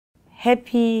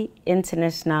Happy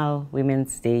International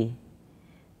Women's Day.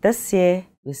 This year,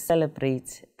 we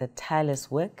celebrate the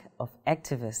tireless work of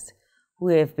activists who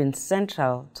have been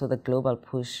central to the global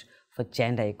push for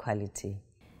gender equality.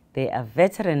 They are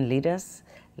veteran leaders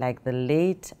like the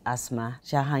late Asma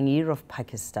Jahangir of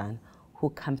Pakistan,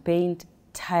 who campaigned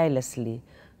tirelessly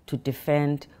to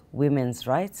defend women's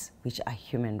rights, which are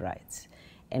human rights,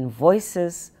 and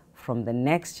voices from the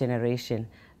next generation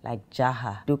like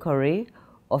Jaha Dukore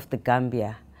of the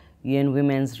Gambia, UN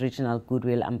Women's Regional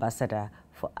Goodwill Ambassador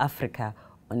for Africa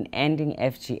on ending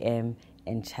FGM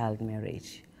and child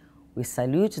marriage. We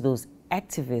salute those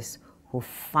activists who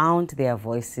found their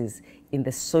voices in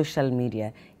the social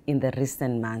media in the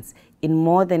recent months in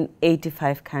more than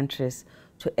 85 countries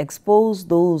to expose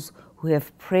those who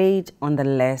have preyed on the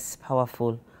less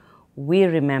powerful. We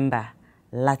remember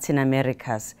Latin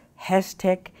America's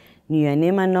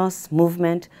 #Neonemanos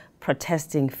movement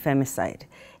protesting femicide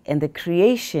and the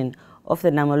creation of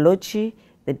the Namolochi,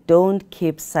 the Don't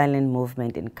Keep Silent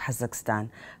movement in Kazakhstan,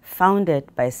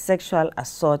 founded by sexual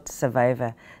assault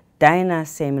survivor Dina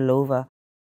Semilova.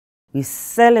 We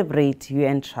celebrate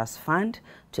UN Trust Fund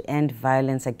to End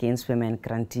Violence Against Women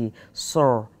grantee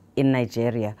SOR in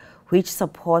Nigeria, which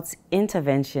supports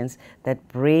interventions that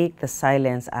break the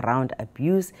silence around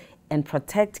abuse and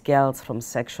protect girls from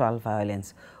sexual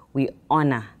violence. We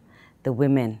honor the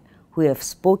women who have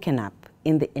spoken up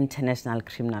in the International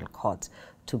Criminal Court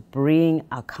to bring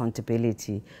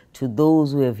accountability to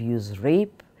those who have used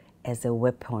rape as a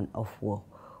weapon of war.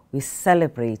 We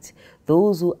celebrate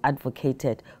those who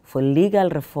advocated for legal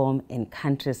reform in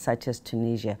countries such as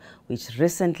Tunisia, which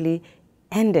recently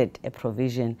ended a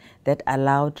provision that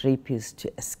allowed rapists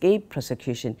to escape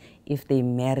prosecution if they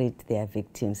married their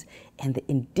victims, and the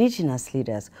indigenous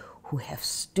leaders who have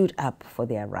stood up for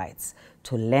their rights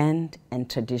to land and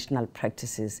traditional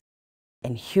practices,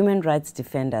 and human rights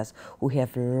defenders who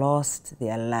have lost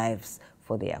their lives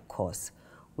for their cause.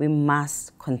 We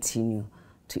must continue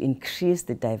to increase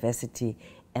the diversity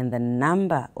and the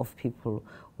number of people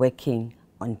working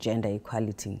on gender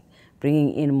equality,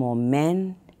 bringing in more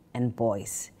men and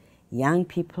boys, young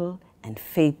people and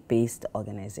faith-based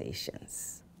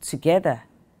organizations. Together,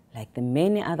 like the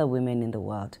many other women in the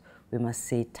world, we must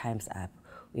say time's up.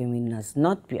 We must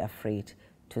not be afraid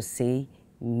to say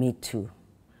me too.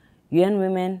 UN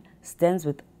Women stands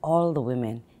with all the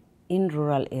women in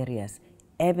rural areas,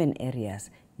 urban areas,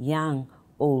 young,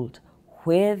 old.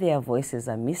 Where their voices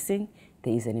are missing,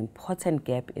 there is an important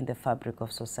gap in the fabric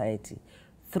of society.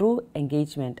 Through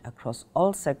engagement across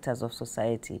all sectors of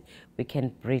society, we can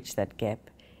bridge that gap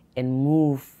and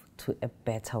move to a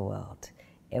better world,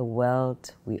 a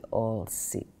world we all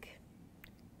seek.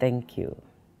 Thank you.